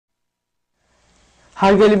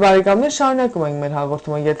Հարգելի բարեկամներ, շարունակում ենք մեր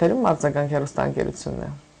հաղորդումը եթերում արձագանք հեռուստաընկերությունն է։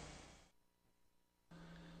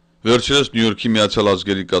 Վերջերս Նյու Յորքի Միացյալ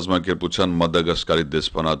Ազգերի կազմակերպության Մադագասկարի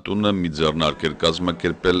դեսպանատունը մի ձեռնարկել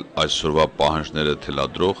կազմակերպել այսօրվա պահանջները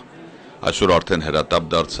թելադրող, այսօր արդեն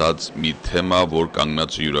հրատապ դարձած մի թեմա, որ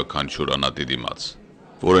կանգնած է յուրաքանչյուր անհատի դիմաց,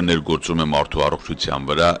 որը ներգործում է մարդու առողջության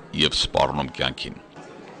վրա եւ սպառնում կյանքին։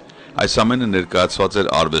 Այս ամենը ներկայացված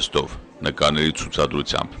էր արվեստով, նկարների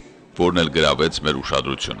ցուցադրությամբ, որն էլ գրավեց մեր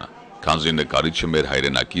ուշադրությունը, քանզի նկարիչը մեր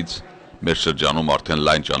հայրենակից, մեր շրջանում արդեն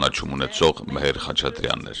լայն ճանաչում ունեցող Մհեր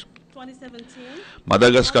Խաչատրյանն էր։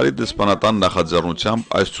 Մադագասկարի դեսպանատան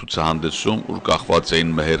նախաձեռնությամբ այս ցուցահանդեսում, ուր կախված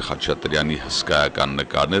էին Մհեր Խաչատրյանի հսկայական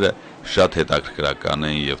նկարները, շատ հետաքրքրական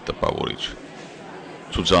էին եւ տպավորիչ։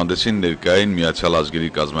 Ցուցահանդեսին ներկա էին Միացյալ Ազգերի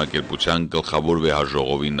կազմակերպության գլխավոր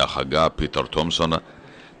վեհաժողովի նախագահ Փիթեր Թոմսոնը,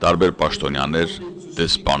 տարբեր պաշտոնյաներ,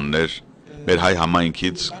 դեսպաններ, մեր հայ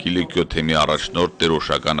համայնքից Կիլիկիո թեմի առաջնորդ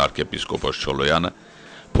տերոշական arczepiskopos Չոլոյանը,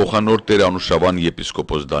 փոխանորդ Տեր Անուշավան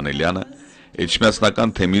եպիսկոպոս Դանելյանը,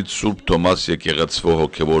 Էջմիածնական թեմից Սուրբ Թոմաս եկեղեցվո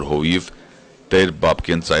հոգևոր հովիվ Տեր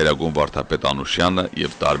Բաբկեն Ծայրագուն Վարդապետ Անուշյանը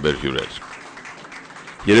եւ տարբեր հյուրեր։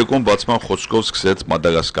 Երեկոն բացման խոսքով սկսեց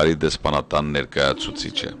Մադագասկարի դեսպանատան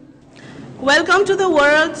ներկայացուցիչը։ Welcome to the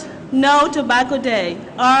World No Tobacco Day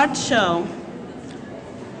art show.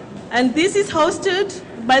 And this is hosted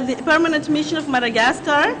by the Permanent Mission of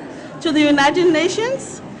Madagascar to the United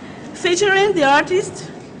Nations, featuring the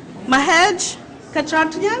artist Mher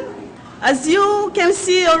Khachaturian. As you can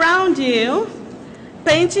see around you,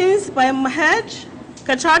 paintings by Mher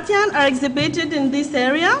Khachaturian are exhibited in this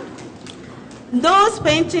area. Those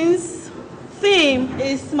paintings' theme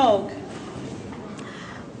is smoke.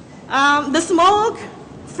 The smoke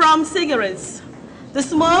from cigarettes, the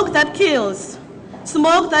smoke that kills,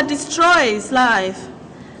 smoke that destroys life.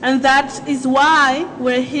 And that is why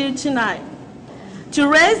we're here tonight, to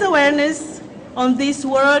raise awareness on this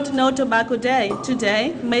World No Tobacco Day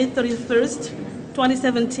today, May 31st,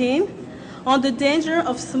 2017, on the danger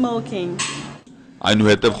of smoking.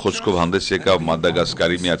 Այնուհետև խոսքով հանդես եկավ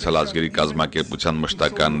Մադագասկարի Միացյալ Ազգերի կազմակերպության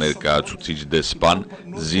մշտական ներկայացուցիչ դեսպան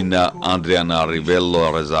Զինա Անդրեանա Ռիվելլո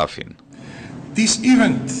Ռեզաֆին։ This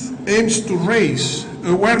event aims to raise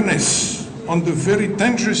awareness on the very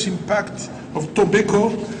dangerous impact of tobacco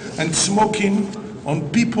and smoking on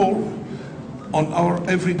people, on our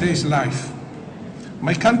everyday life.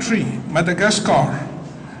 My country, Madagascar,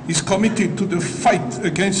 is committed to the fight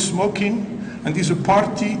against smoking and is a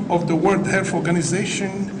party of the World Health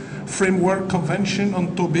Organization Framework Convention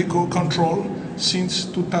on Tobacco Control since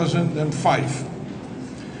 2005.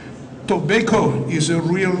 Tobacco is a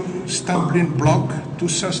real stumbling block to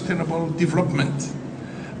sustainable development.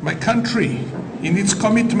 My country, in its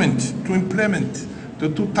commitment to implement the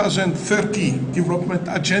 2030 Development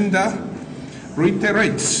Agenda,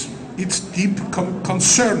 reiterates its deep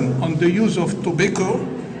concern on the use of tobacco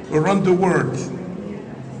around the world.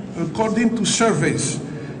 According to surveys,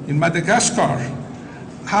 in Madagascar,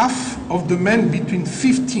 half of the men between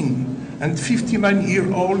 15 and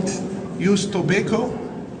 59-year-old use tobacco,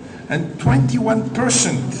 and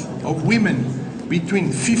 21% of women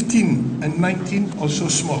between 15 and 19 also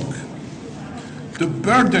smoke. The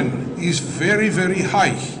burden is very, very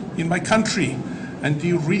high in my country, and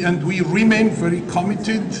we remain very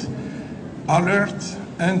committed, alert,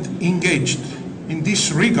 and engaged. In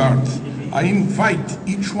this regard, I invite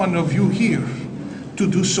each one of you here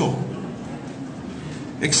to do so.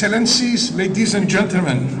 Excellencies, ladies and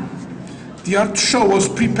gentlemen, the art show was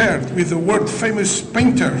prepared with a world-famous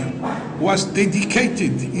painter who has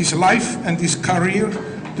dedicated his life and his career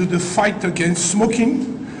to the fight against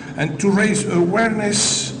smoking and to raise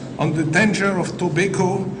awareness on the danger of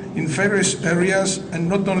tobacco in various areas and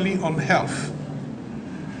not only on health.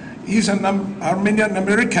 He is an Armenian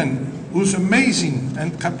American whose amazing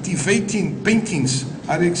and captivating paintings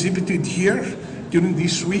are exhibited here during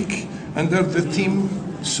this week under the theme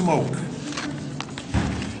Smoke.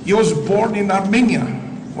 He was born in Armenia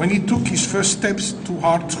when he took his first steps to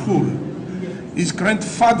art school. His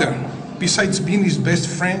grandfather, besides being his best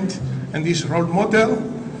friend and his role model,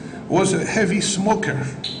 was a heavy smoker.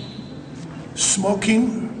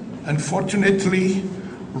 Smoking, unfortunately,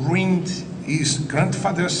 ruined his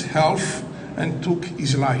grandfather's health and took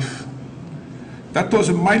his life. That was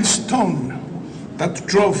a milestone that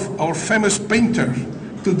drove our famous painter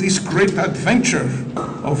to this great adventure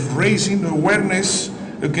of raising awareness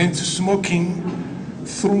against smoking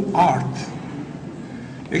through art.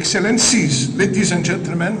 Excellencies, ladies and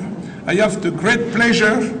gentlemen, I have the great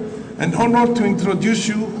pleasure and honor to introduce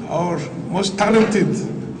you our most talented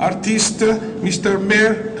artist, Mr.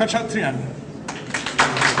 Mher Khachaturian.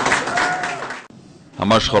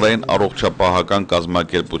 Համաշխարհային առողջապահական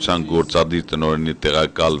կազմակերպության գործադիր տնօրենի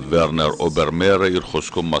տեղակալ Վերներ Օբերմերը իր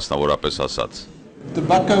խոսքում մասնավորապես ասաց.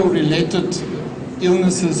 Tobacco-related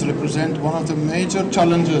illnesses represent one of the major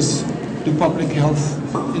challenges to public health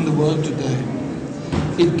in the world today.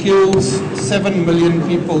 It kills 7 million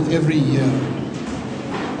people every year.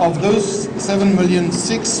 Of those 7 million,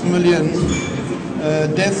 6 million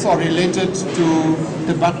deaths are related to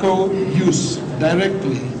tobacco use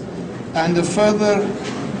directly, and a further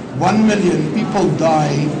 1 million people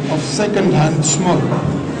die of second-hand smoke,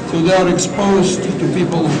 so they are exposed to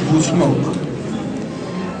people who smoke.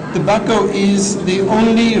 Tobacco is the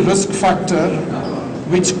only risk factor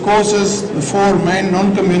which causes the 4 main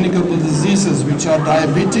non-communicable diseases, which are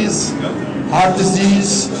diabetes, heart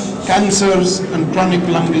disease, cancers, and chronic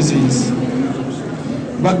lung disease.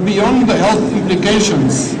 But beyond the health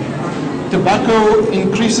implications, tobacco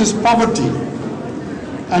increases poverty,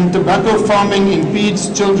 and tobacco farming impedes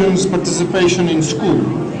children's participation in school.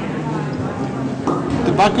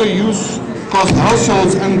 Tobacco use costs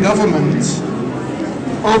households and governments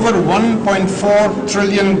over $1.4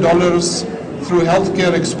 trillion through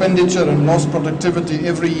healthcare expenditure and lost productivity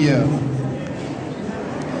every year.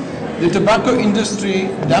 The tobacco industry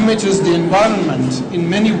damages the environment in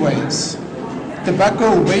many ways.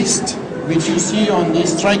 Tobacco waste, which you see on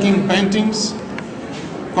these striking paintings,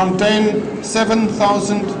 contain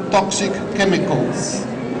 7,000 toxic chemicals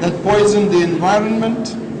that poison the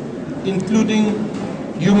environment, including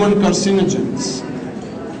human carcinogens.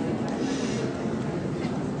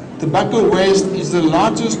 Tobacco waste is the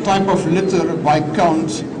largest type of litter by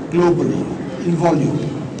count globally in volume.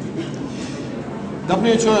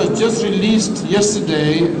 WHO has just released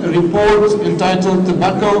yesterday a report entitled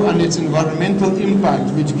Tobacco and its Environmental Impact,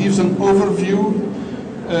 which gives an overview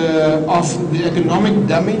of the economic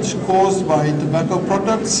damage caused by tobacco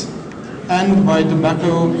products and by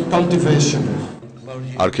tobacco cultivation.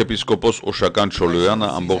 Arքեպիսկոպոս Օշական Չոլոյանը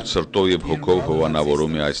ամբողջ սրտով եւ հոգով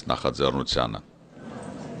հովանավորում է այս նախաձեռնությանը.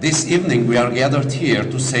 This evening we are gathered here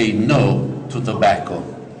to say no to tobacco.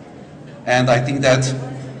 And I think that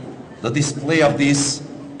the display of this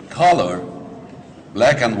color,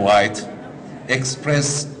 black and white,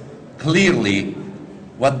 express clearly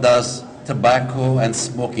what does tobacco and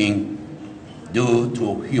smoking do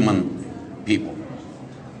to human people.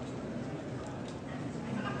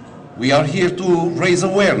 We are here to raise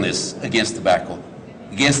awareness against tobacco,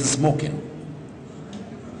 against smoking.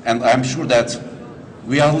 And I'm sure that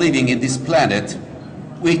we are living in this planet,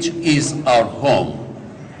 which is our home.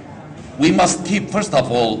 We must keep, first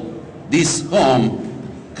of all, this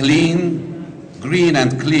home clean, green,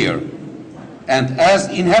 and clear. And as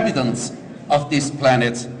inhabitants of this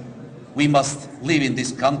planet, we must live in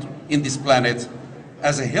this country, in this planet,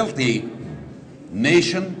 as a healthy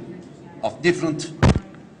nation of different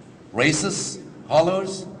races,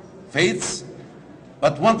 colors, faiths.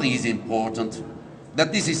 But one thing is important,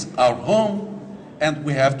 that this is our home, and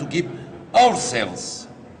we have to keep ourselves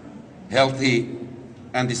healthy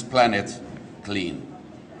and this planet clean.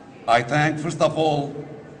 I thank, first of all,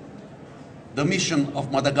 the mission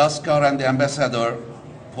of Madagascar and the ambassador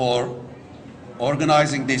for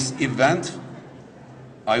organizing this event.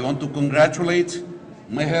 I want to congratulate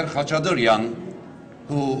Mher Khachadurian,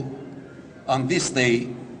 who on this day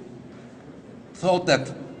thought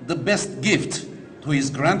that the best gift to his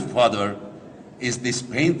grandfather is this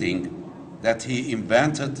painting that he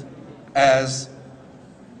invented as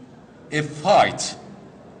a fight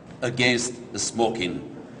against smoking.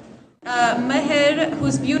 Mher,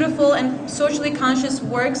 whose beautiful and socially conscious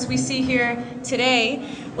works we see here today,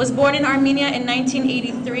 was born in Armenia in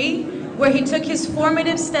 1983, where he took his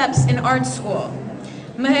formative steps in art school.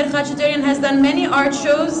 Mher Khachadurian has done many art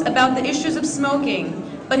shows about the issues of smoking,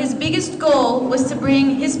 but his biggest goal was to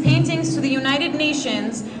bring his paintings to the United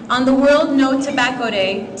Nations on the World No Tobacco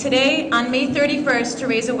Day, today on May 31st, to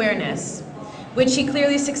raise awareness, which he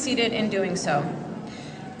clearly succeeded in doing so.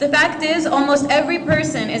 The fact is, almost every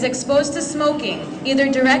person is exposed to smoking, either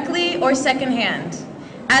directly or secondhand.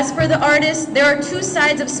 As for the artist, there are two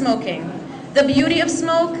sides of smoking, the beauty of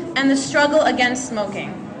smoke and the struggle against smoking.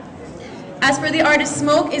 As for the artist,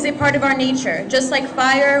 smoke is a part of our nature, just like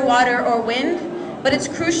fire, water, or wind, but it's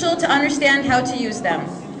crucial to understand how to use them.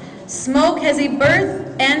 Smoke has a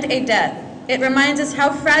birth and a death. It reminds us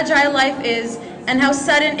how fragile life is and how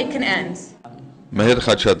sudden it can end. Մհեր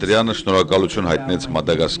Խաչատրյանը շնորհակալություն հայտնեց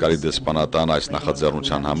Մադագասկարի դեսպանատան այս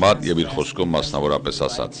նախաձեռնության համար եւ իր խոսքում մասնավորապես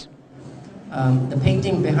ասաց. The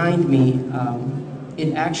painting behind me,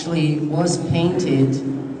 it actually was painted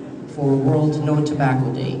for World No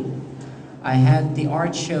Tobacco Day. I had the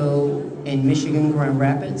art show in Michigan, Grand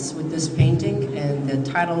Rapids with this painting, and the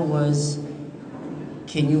title was,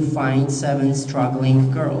 "Can you find 7 struggling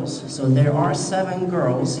girls?" So there are 7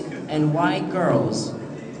 girls, and why girls?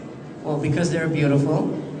 Well, because they're beautiful,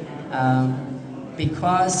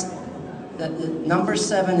 because the number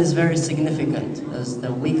 7 is very significant. As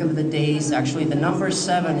the week of the days, actually the number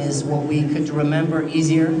 7 is what we could remember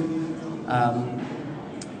easier.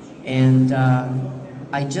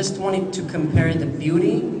 I just wanted to compare the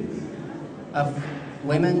beauty of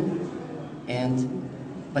women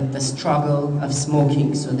but the struggle of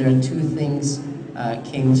smoking. So there are 2 things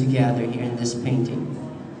came together here in this painting.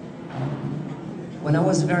 When I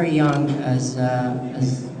was very young, as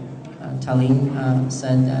Talim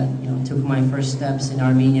said, that took my first steps in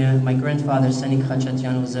Armenia. My grandfather, Sanik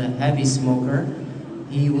Khachatyan, was a heavy smoker.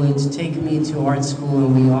 He would take me to art school,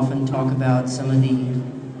 and we often talk about some of the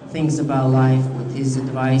things about life. With his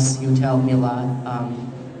advice, he would help me a lot.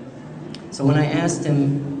 So when I asked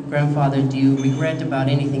him, "Grandfather, do you regret about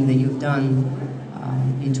anything that you've done?"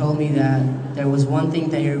 He told me that there was one thing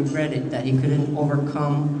that he regretted, that he couldn't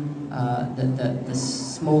overcome the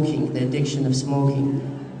smoking, the addiction of smoking.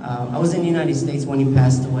 I was in the United States when he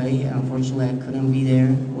passed away. Unfortunately, I couldn't be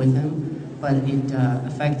there with him, but it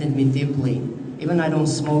affected me deeply. Even I don't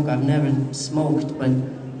smoke, I've never smoked, but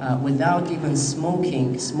without even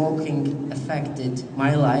smoking affected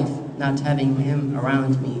my life, not having him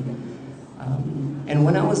around me. And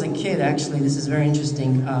when I was a kid, actually, this is very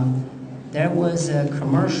interesting, there was a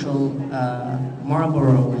commercial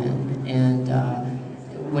Marlboro Man, and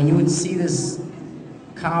when you would see this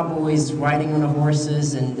cowboys riding on the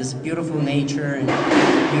horses and this beautiful nature, and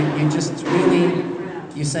you just really,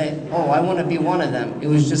 you say, "Oh, I want to be one of them." It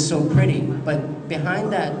was just so pretty. But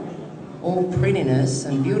behind that all prettiness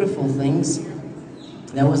and beautiful things,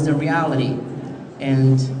 that was the reality.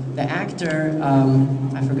 And the actor,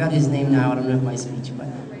 I forgot his name now, I don't know my speech, but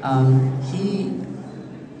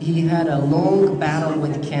he had a long battle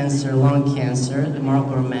with cancer, lung cancer, the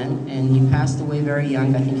Marlboro Man, and he passed away very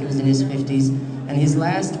young. I think he was in his 50s. And his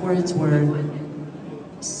last words were,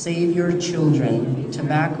 "Save your children.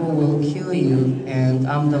 Tobacco will kill you, and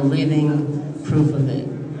I'm the living proof of it."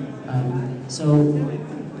 So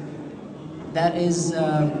that is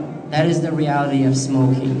the reality of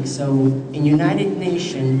smoking. So in United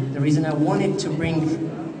Nations, the reason I wanted to bring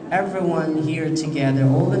everyone here together,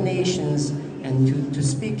 all the nations, and to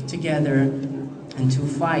speak together and to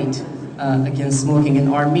fight against smoking.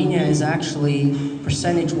 And Armenia is actually,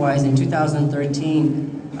 percentage-wise, in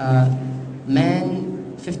 2013, men,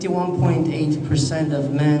 51.8%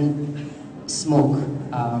 of men smoke,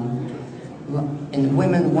 and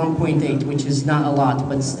women 1.8, which is not a lot,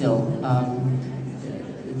 but still.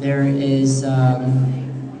 There is a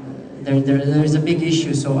big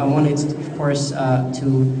issue, so I wanted, of course, to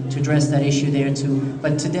address that issue there too.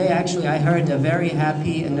 But today, actually, I heard a very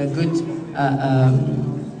happy and a good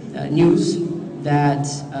news that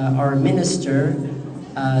our minister,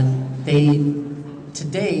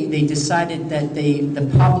 today they decided that the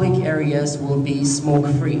public areas will be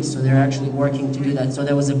smoke-free. So they're actually working to do that. So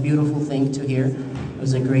that was a beautiful thing to hear. It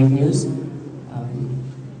was a great news.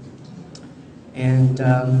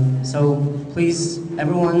 So please,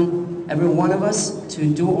 every one of us, to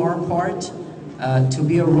do our part, to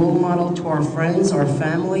be a role model to our friends, our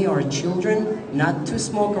family, our children, not to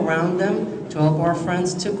smoke around them, to help our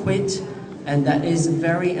friends to quit. And that is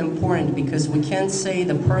very important, because we can't say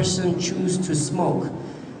the person choose to smoke.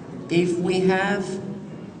 If we have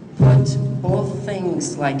put both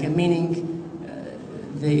things, like meaning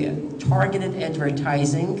the targeted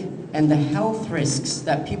advertising and the health risks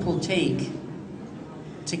that people take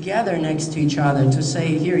together next to each other, to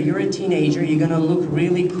say, here, you're a teenager, you're gonna look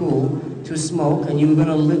really cool to smoke, and you're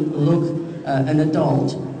gonna look an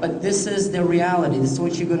adult, but this is the reality, this is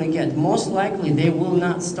what you're gonna get. Most likely, they will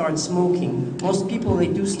not start smoking. Most people, they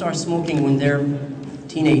do start smoking when they're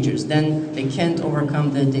teenagers, then they can't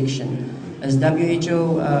overcome the addiction. As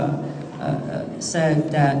WHO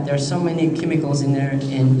said, that there are so many chemicals in there,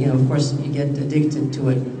 and of course, you get addicted to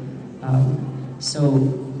it. So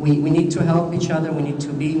we need to help each other, we need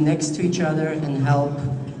to be next to each other and help,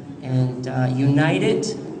 and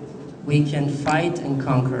united, we can fight and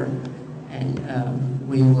conquer, and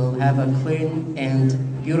we will have a clean and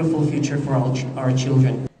beautiful future for our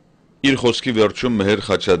children. Իր խոսքի վերջում Մհեր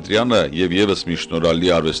Խաչատրյանը եւ եւս մի շնորհալի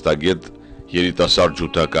արվեստագետ երիտասարդ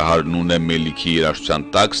ջութակահար Նունե Մելիքի երաժշտության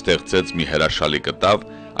տակ ստեղծեց մի հրաշալի կտավ,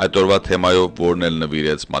 այդ օրվա թեմայով, որն էլ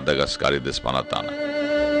նվիրեց Մադագասկարի դեսպանատանը։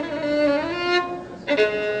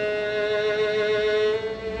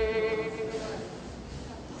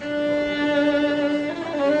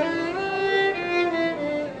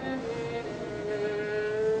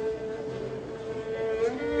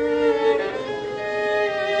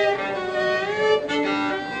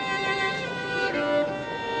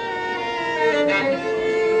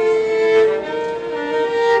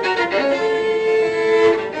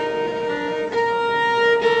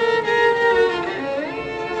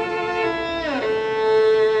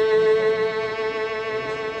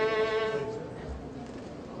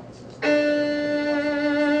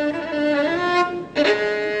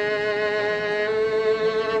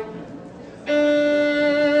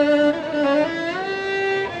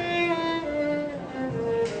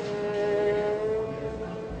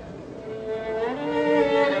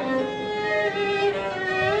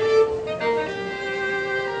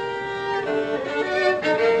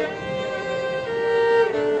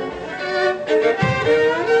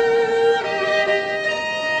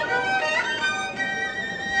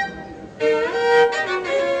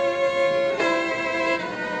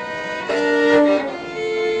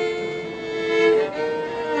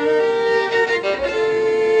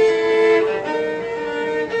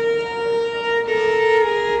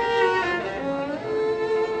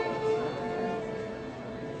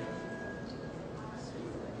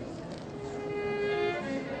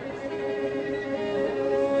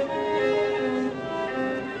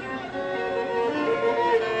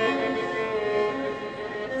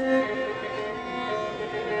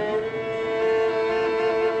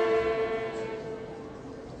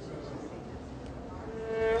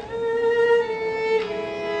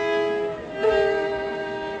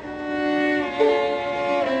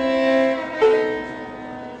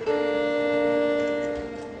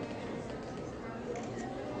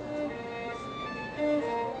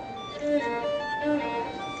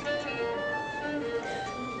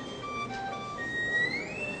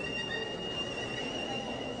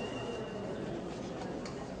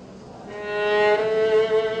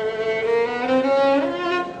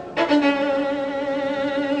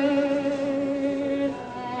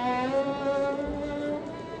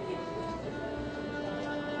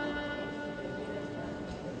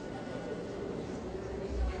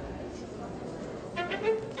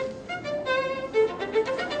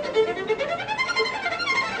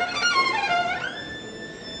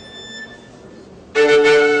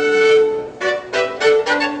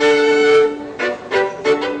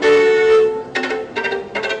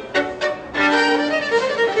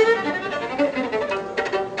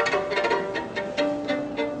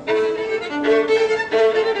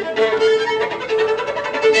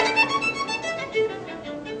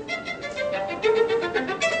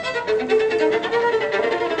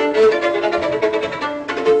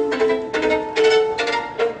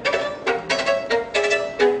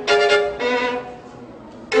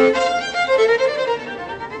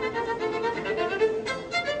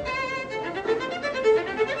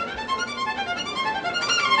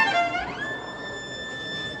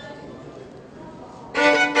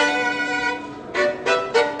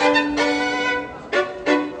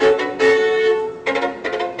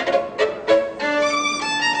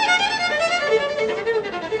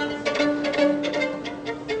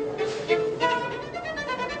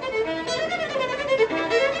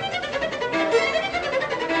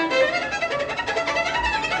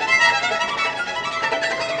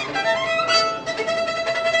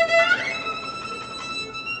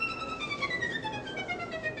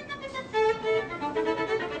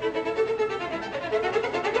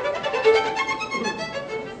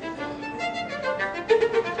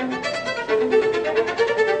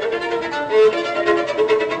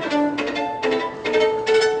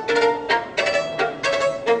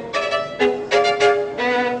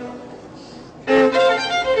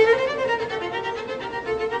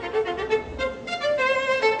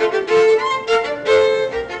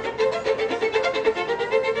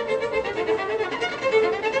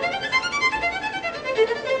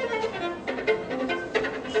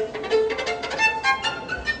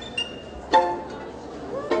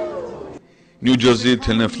 Նյու Ջերսիի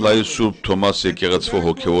Թենեֆլայի Սուրբ Թոմաս եկեղեցվո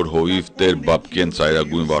հոգևոր հովիվ Տեր Բաբկեն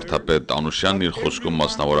ծայրագույն վարդապետ Անուշյանն իր խոսքում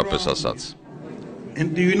մասնավորապես ասաց.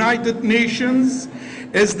 And the United Nations,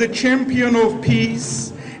 as the champion of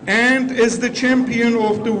peace and as the champion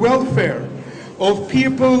of the welfare of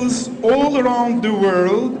peoples all around the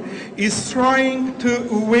world, is trying to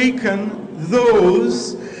awaken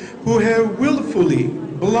those who have willfully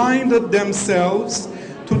blinded themselves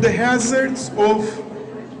to the hazards of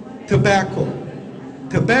tobacco.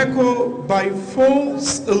 Tobacco, by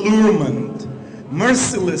false allurement,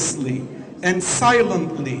 mercilessly and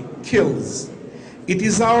silently kills. It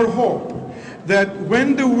is our hope that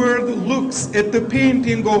when the world looks at the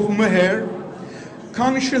painting of Mher,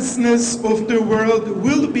 consciousness of the world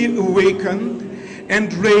will be awakened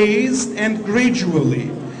and raised, and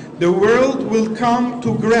gradually the world will come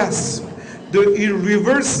to grasp the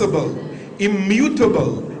irreversible,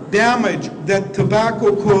 immutable damage that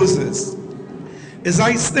tobacco causes. As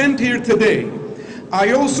I stand here today,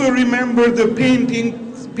 I also remember the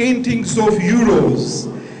paintings of Euros,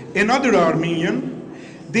 another Armenian,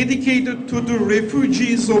 dedicated to the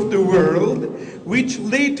refugees of the world, which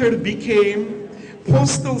later became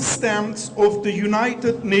postal stamps of the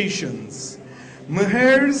United Nations.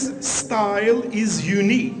 Mher's style is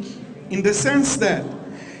unique in the sense that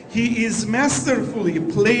he is masterfully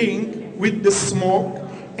playing with the smoke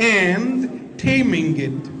and taming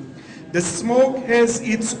it. The smoke has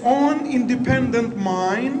its own independent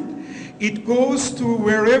mind, It goes to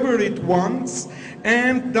wherever it wants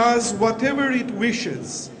and does whatever it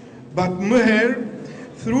wishes. But Mher,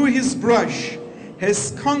 through his brush,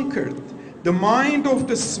 has conquered the mind of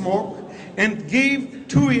the smoke and gave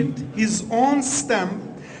to it his own stamp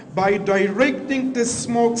by directing the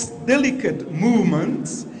smoke's delicate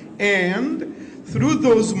movements and, through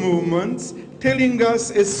those movements, telling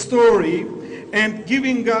us a story and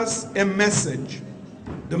giving us a message.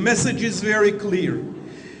 The message is very clear.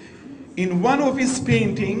 In one of his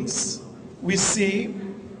paintings, we see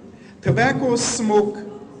tobacco smoke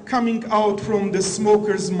coming out from the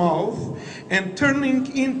smoker's mouth and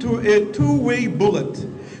turning into a two-way bullet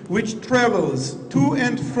which travels to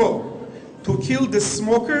and fro to kill the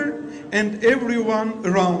smoker and everyone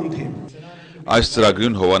around him. Այս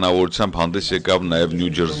ծրագրին հովանավորությամբ հանդես եկավ նաև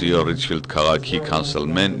Նյու Ջերսիի Ռիչֆիլդ քաղաքի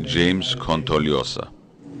քանսելմեն Ջեյմս Քոնթոլիոսը։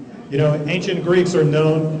 You know, ancient Greeks are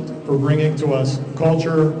known for bringing to us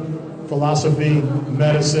culture, philosophy,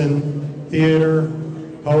 medicine, theater,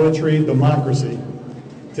 poetry, democracy.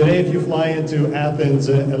 Today, if you fly into Athens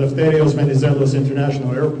at Eleftherios Venizelos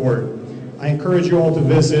International Airport, I encourage you all to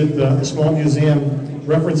visit a small museum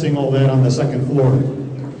referencing all that on the second floor.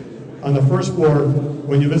 On the first floor,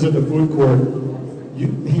 when you visit the food court,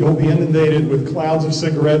 you'll be inundated with clouds of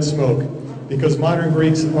cigarette smoke because modern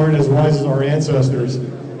Greeks aren't as wise as our ancestors.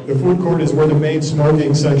 The food court is where the main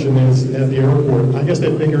smoking section is at the airport. I guess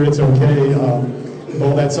they figure it's okay with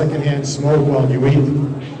all that secondhand smoke while you eat.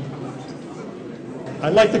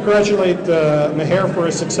 I'd like to congratulate Mher for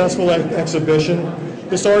a successful exhibition.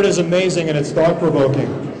 This art is amazing and it's thought-provoking.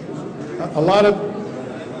 A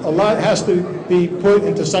lot has to be put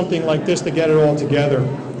into something like this to get it all together.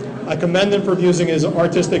 I commend him for using his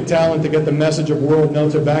artistic talent to get the message of World No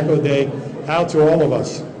Tobacco Day out to all of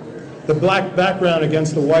us. The black background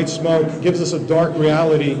against the white smoke gives us a dark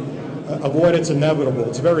reality of what it's inevitable.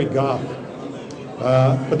 It's very goth.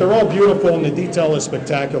 But they're all beautiful and the detail is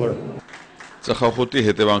spectacular. Ծխախոտի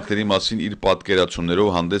հետևանքների մասին իր պատկերացումներով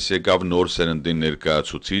հանդես եկավ նոր սերնդի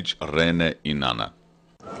ներկայացուցիչ Ռենե Ինանը։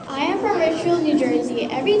 I am from Richfield, New Jersey.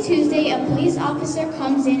 Every Tuesday, a police officer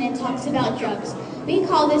comes in and talks about drugs. We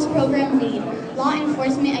call this program LEAD, Law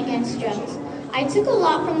Enforcement Against Drugs. I took a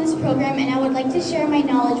lot from this program and I would like to share my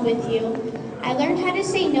knowledge with you. I learned how to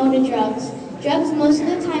say no to drugs. Drugs most of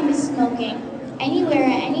the time is smoking. Anywhere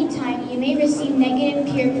at any time, you may receive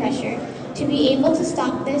negative peer pressure. To be able to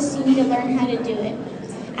stop this, you need to learn how to do it.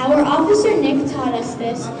 Our officer Nick taught us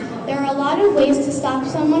this. There are a lot of ways to stop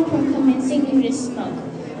someone from convincing you to smoke.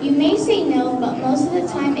 You may say no, but most of the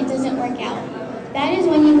time it doesn't work out. That is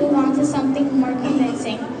when you move on to something more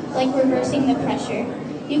convincing, like reversing the pressure.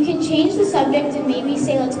 You can change the subject and maybe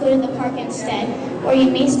say let's go to the park instead, or you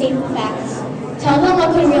may state the facts. Tell them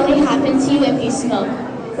what could really happen to you if you smoke.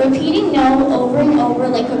 Repeating no over and over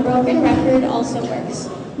like a broken record also works.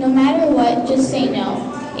 No matter what, just say no.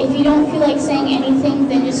 If you don't feel like saying anything,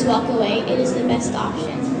 then just walk away. It is the best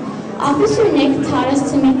option. Officer Nick taught us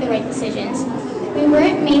to make the right decisions. We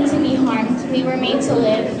weren't made to be harmed. We were made to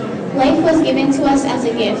live. Life was given to us as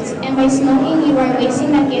a gift, and by smoking, you are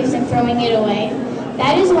wasting that gift and throwing it away.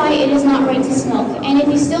 That is why it is not right to smoke. And if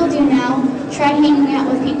you still do now, try hanging out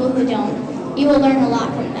with people who don't. You will learn a lot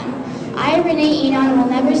from them. I, Renee Enon, will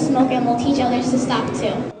never smoke and will teach others to stop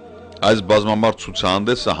too. Այս բազմամարդ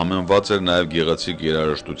ցուցահանդեսը համեմված էր նաև գեղեցիկ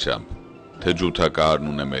երաժշտությամբ, թե ջութակահարն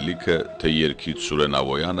ու նեմելիքը, թե երգիչ Սուրեն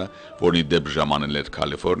Ավոյանը, որն ի դեպ ժամանել էր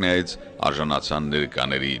Կալիֆոռնիայից, արժանացան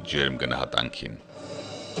ներկաների ջերմ գնահատանքին։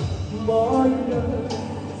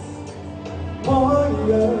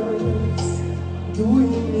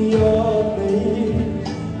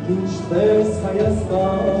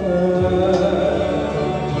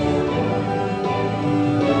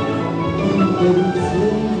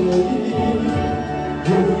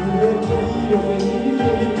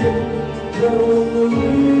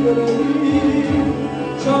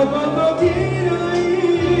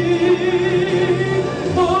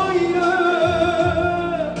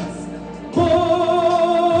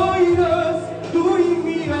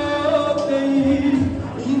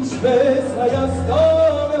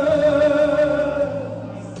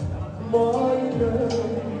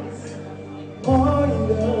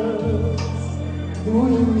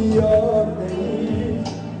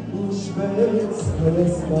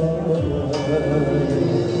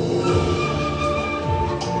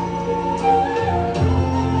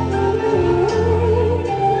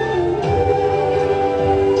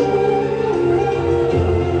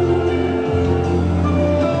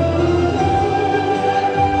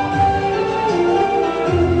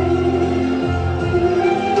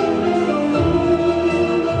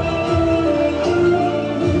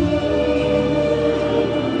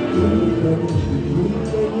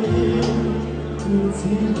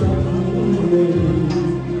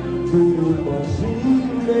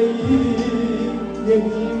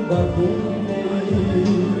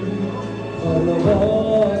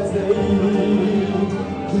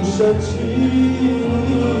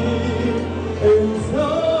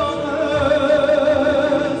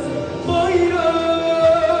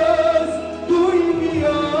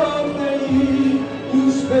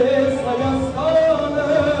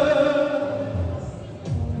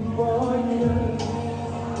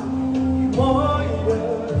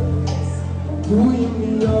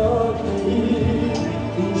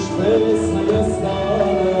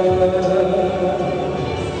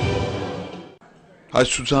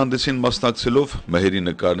 Այս ցուցահանդեսին մասնակցելով Մեհերի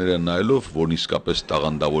նկարները նայելով, որն իսկապես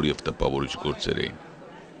տաղանդավոր եւ տպավորիչ գործեր էին։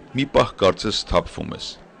 Մի պահ կարծես թափվում ես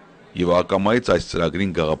եւ ակամայից այս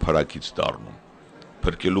ծրագրին գաղափարակից դառնում,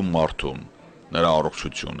 փրկելու մարդուն, նրա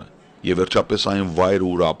առողջությունը եւ վերջապես այն վայրը,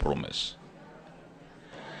 ուր ապրում ես։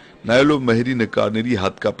 Նայելով Մեհերի նկարների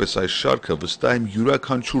հատկապես այս շարքը վստահ եմ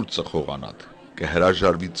յուրաքանչյուր ծխողանատ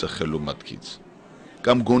կհրաժարվի ծխելու մտքից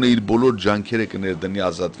կամ գոնե իր բոլոր ջանքերը կներդնի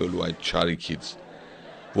ազատվելու այդ չարիքից,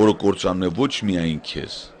 որը կործանում է ոչ միայն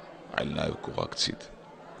քեզ, այլ նաև կողակցիդ։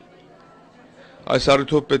 Այս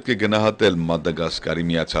առիթով պետք է գնահատել Մադագասկարի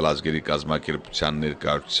Միացյալ Ազգերի կազմակերպության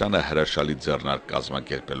ներկայացությանը հրաշալի ձեռնարկ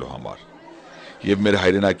կազմակերպելու համար եւ մեր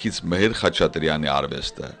հայրենակից Մեհեր Խաչատրյանի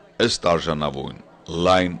արվեստը ըստ արժանավուն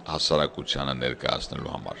լայն հասարակությանը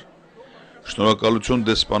ներկայացնելու համար։ Շնորհակալություն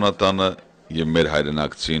դեսպանատանը եւ մեր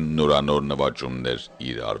հայրենակցին նորանոր նվաճումներ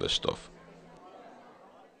իր արվեստով։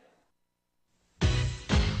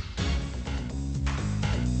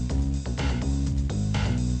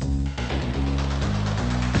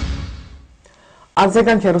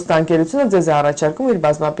 Արձագանք հեռուստաընկերությունը ձեզ է առաջարկում իր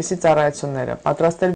բազմապիսի ծառայությունները։ Պատրաստել